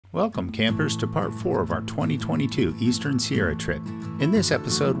Welcome campers to part 4 of our 2022 Eastern Sierra trip. In this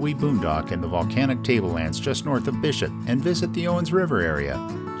episode we boondock in the Volcanic Tablelands just north of Bishop and visit the Owens River area.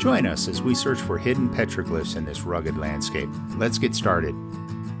 Join us as we search for hidden petroglyphs in this rugged landscape. Let's get started.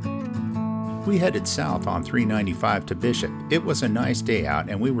 We headed south on 395 to Bishop. It was a nice day out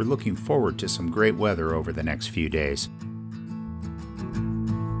and we were looking forward to some great weather over the next few days.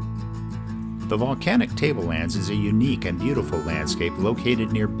 The Volcanic Tablelands is a unique and beautiful landscape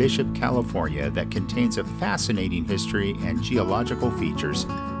located near Bishop, California that contains a fascinating history and geological features.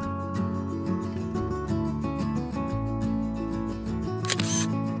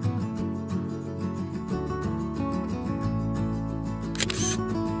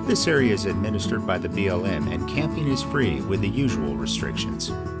 This area is administered by the BLM and camping is free with the usual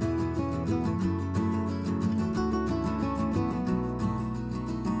restrictions.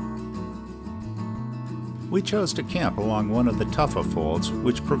 We chose to camp along one of the tufa folds,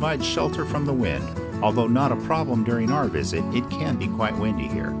 which provides shelter from the wind. Although not a problem during our visit, it can be quite windy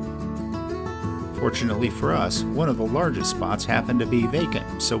here. Fortunately for us, one of the largest spots happened to be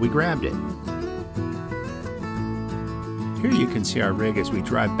vacant, so we grabbed it. Here you can see our rig as we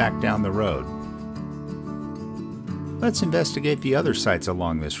drive back down the road. Let's investigate the other sites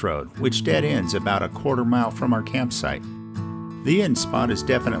along this road, which dead ends about a quarter mile from our campsite. The end spot is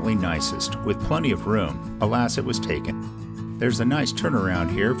definitely nicest, with plenty of room. Alas, it was taken. There's a nice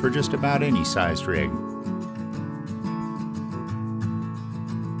turnaround here for just about any sized rig.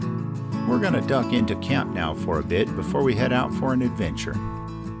 We're going to duck into camp now for a bit before we head out for an adventure.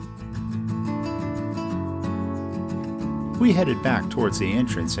 We headed back towards the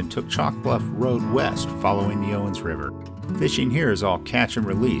entrance and took Chalk Bluff Road west following the Owens River. Fishing here is all catch and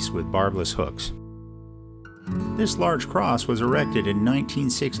release with barbless hooks. This large cross was erected in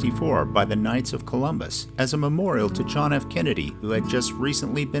 1964 by the Knights of Columbus as a memorial to John F. Kennedy, who had just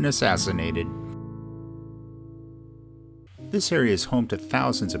recently been assassinated. This area is home to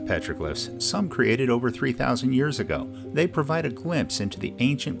thousands of petroglyphs, some created over 3,000 years ago. They provide a glimpse into the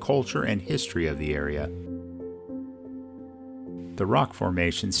ancient culture and history of the area. The rock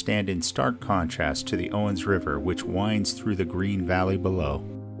formations stand in stark contrast to the Owens River, which winds through the green valley below.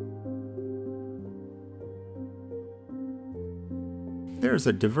 There is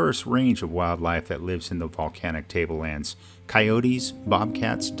a diverse range of wildlife that lives in the Volcanic Tablelands: coyotes,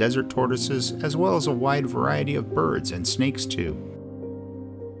 bobcats, desert tortoises, as well as a wide variety of birds and snakes too.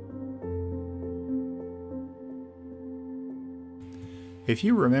 If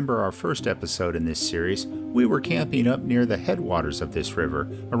you remember our first episode in this series, we were camping up near the headwaters of this river,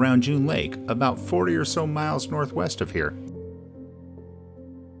 around June Lake, about 40 or so miles northwest of here.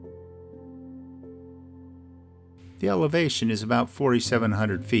 The elevation is about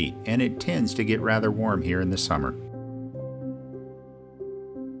 4,700 feet, and it tends to get rather warm here in the summer.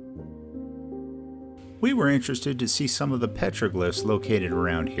 We were interested to see some of the petroglyphs located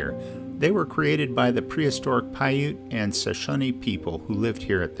around here. They were created by the prehistoric Paiute and Shoshone people who lived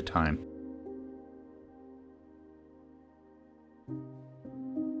here at the time.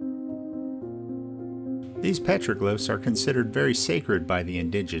 These petroglyphs are considered very sacred by the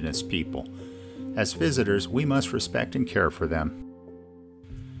indigenous people. As visitors, we must respect and care for them.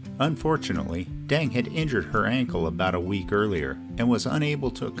 Unfortunately, Dang had injured her ankle about a week earlier and was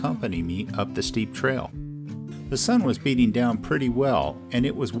unable to accompany me up the steep trail. The sun was beating down pretty well, and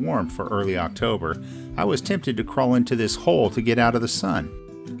it was warm for early October. I was tempted to crawl into this hole to get out of the sun.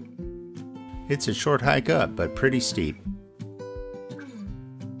 It's a short hike up, but pretty steep.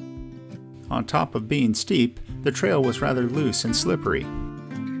 On top of being steep, the trail was rather loose and slippery.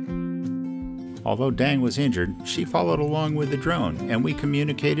 Although Dang was injured, she followed along with the drone, and we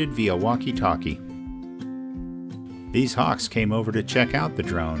communicated via walkie-talkie. These hawks came over to check out the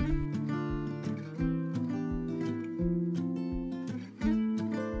drone.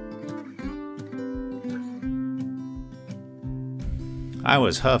 I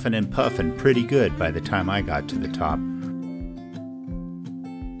was huffing and puffing pretty good by the time I got to the top.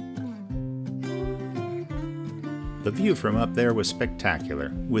 The view from up there was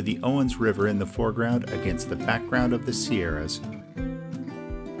spectacular, with the Owens River in the foreground against the background of the Sierras.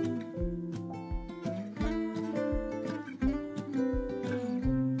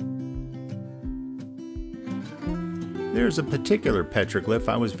 There's a particular petroglyph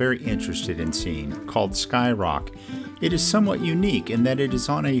I was very interested in seeing, called Sky Rock. It is somewhat unique in that it is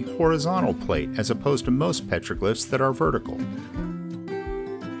on a horizontal plate as opposed to most petroglyphs that are vertical.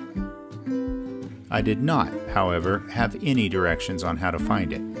 I did not, however, have any directions on how to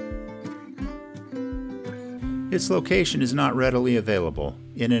find it. Its location is not readily available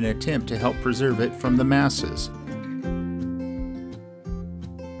in an attempt to help preserve it from the masses.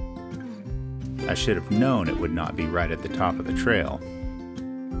 I should have known it would not be right at the top of the trail.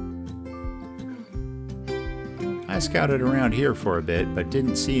 I scouted around here for a bit, but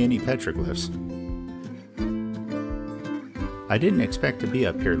didn't see any petroglyphs. I didn't expect to be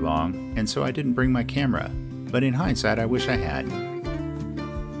up here long, and so I didn't bring my camera, but in hindsight I wish I had.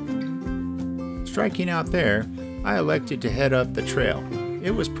 Striking out there, I elected to head up the trail.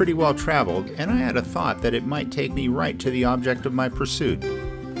 It was pretty well traveled, and I had a thought that it might take me right to the object of my pursuit.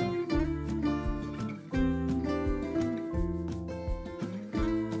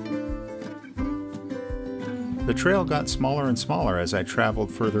 The trail got smaller and smaller as I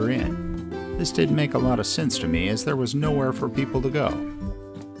traveled further in. This didn't make a lot of sense to me as there was nowhere for people to go.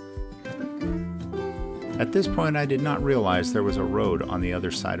 At this point I did not realize there was a road on the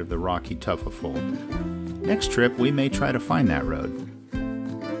other side of the rocky tufa fold. Next trip we may try to find that road.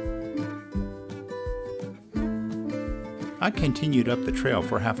 I continued up the trail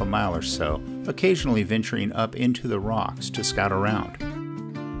for half a mile or so, occasionally venturing up into the rocks to scout around.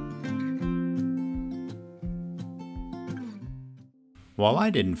 While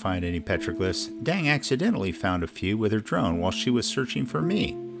I didn't find any petroglyphs, Dang accidentally found a few with her drone while she was searching for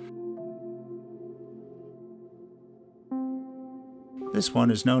me. This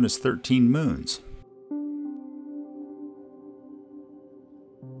one is known as 13 Moons.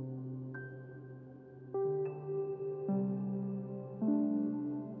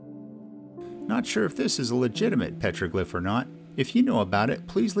 Not sure if this is a legitimate petroglyph or not. If you know about it,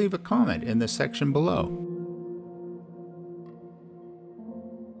 please leave a comment in the section below.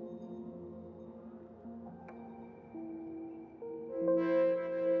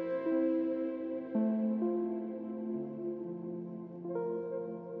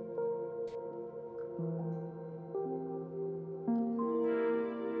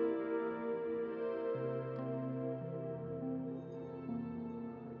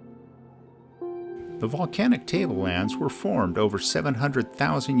 The volcanic tablelands were formed over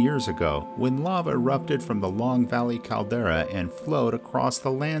 700,000 years ago when lava erupted from the Long Valley caldera and flowed across the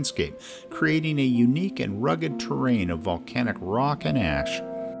landscape, creating a unique and rugged terrain of volcanic rock and ash.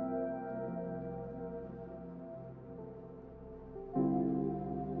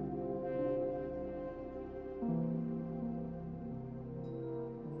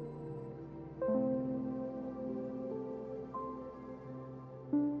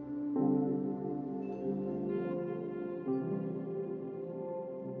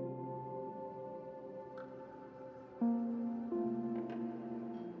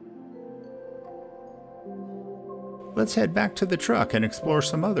 Let's head back to the truck and explore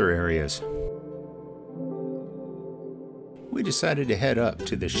some other areas. We decided to head up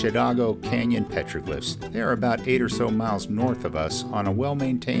to the Chidago Canyon petroglyphs. They are about 8 or so miles north of us on a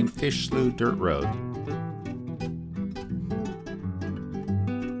well-maintained fish slough dirt road.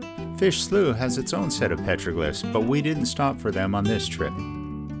 Fish Slough has its own set of petroglyphs, but we didn't stop for them on this trip.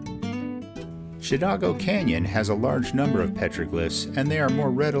 Chidago Canyon has a large number of petroglyphs, and they are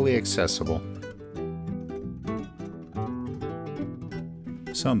more readily accessible.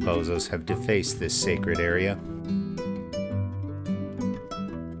 Some bozos have defaced this sacred area.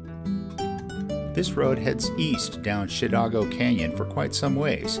 This road heads east down Chidago Canyon for quite some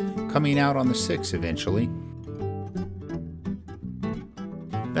ways, coming out on the 6 eventually.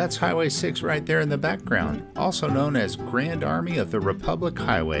 That's Highway 6 right there in the background, also known as Grand Army of the Republic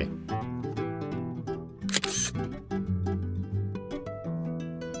Highway.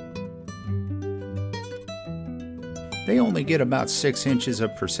 They only get about 6 inches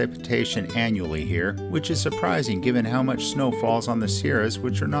of precipitation annually here, which is surprising given how much snow falls on the Sierras,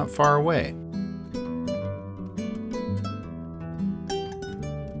 which are not far away.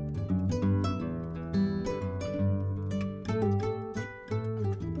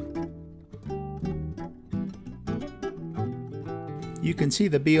 You can see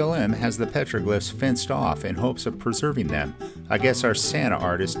the BLM has the petroglyphs fenced off in hopes of preserving them. I guess our Santa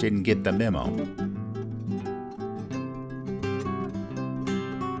artist didn't get the memo.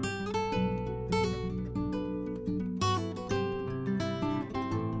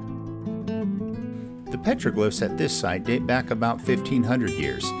 The petroglyphs at this site date back about 1500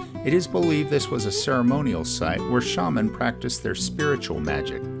 years. It is believed this was a ceremonial site where shamans practiced their spiritual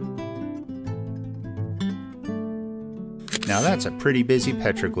magic. Now that's a pretty busy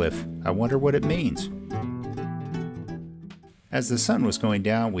petroglyph. I wonder what it means. As the sun was going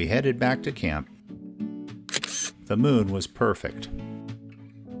down, we headed back to camp. The moon was perfect.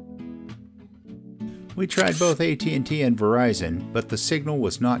 We tried both AT&T and Verizon, but the signal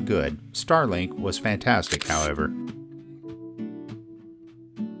was not good. Starlink was fantastic, however.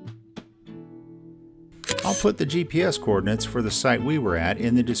 I'll put the GPS coordinates for the site we were at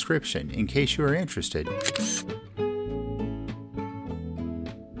in the description in case you are interested.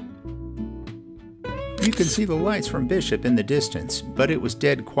 You can see the lights from Bishop in the distance, but it was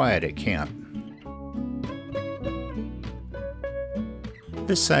dead quiet at camp.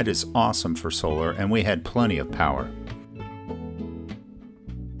 This site is awesome for solar, and we had plenty of power.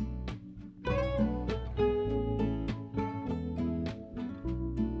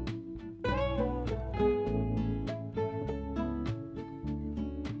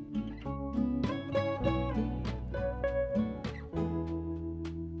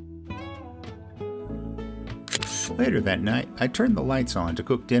 Later that night, I turned the lights on to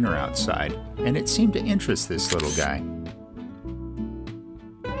cook dinner outside, and it seemed to interest this little guy.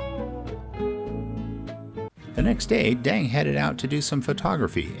 The next day, Dang headed out to do some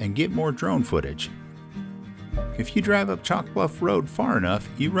photography and get more drone footage. If you drive up Chalk Bluff Road far enough,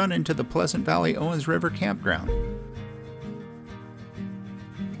 you run into the Pleasant Valley Owens River campground.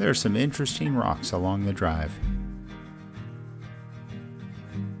 There are some interesting rocks along the drive.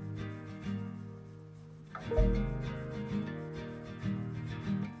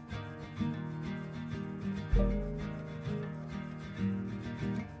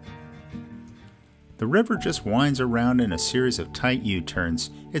 The river just winds around in a series of tight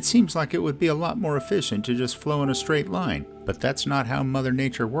U-turns. It seems like it would be a lot more efficient to just flow in a straight line, but that's not how Mother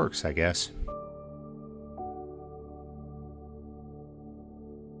Nature works, I guess.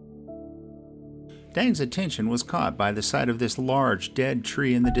 Dang's attention was caught by the sight of this large, dead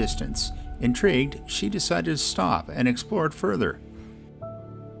tree in the distance. Intrigued, she decided to stop and explore it further.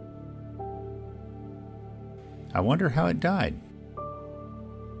 I wonder how it died.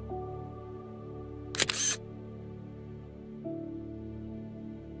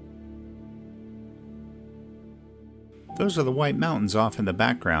 Those are the White Mountains off in the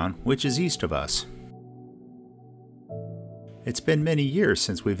background, which is east of us. It's been many years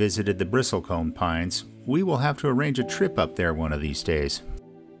since we visited the bristlecone pines. We will have to arrange a trip up there one of these days.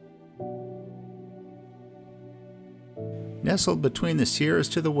 Nestled between the Sierras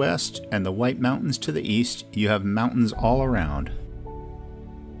to the west and the White Mountains to the east, you have mountains all around.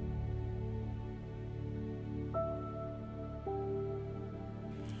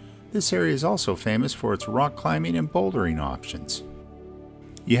 This area is also famous for its rock climbing and bouldering options.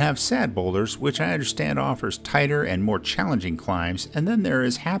 You have Sad Boulders, which I understand offers tighter and more challenging climbs, and then there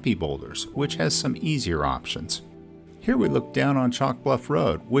is Happy Boulders, which has some easier options. Here we look down on Chalk Bluff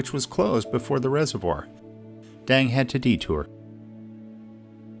Road, which was closed before the reservoir. Dang had to detour.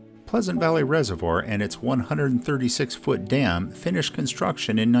 Pleasant Valley Reservoir and its 136-foot dam finished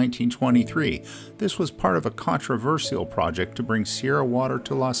construction in 1923. This was part of a controversial project to bring Sierra water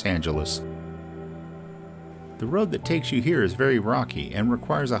to Los Angeles. The road that takes you here is very rocky and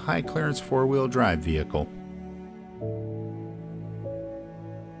requires a high-clearance four-wheel drive vehicle.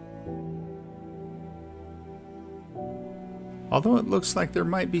 Although it looks like there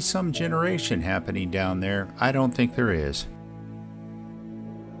might be some generation happening down there, I don't think there is.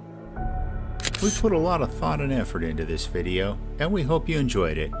 We put a lot of thought and effort into this video, and we hope you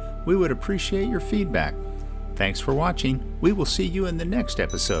enjoyed it. We would appreciate your feedback. Thanks for watching. We will see you in the next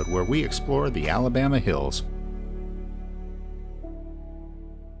episode where we explore the Alabama hills.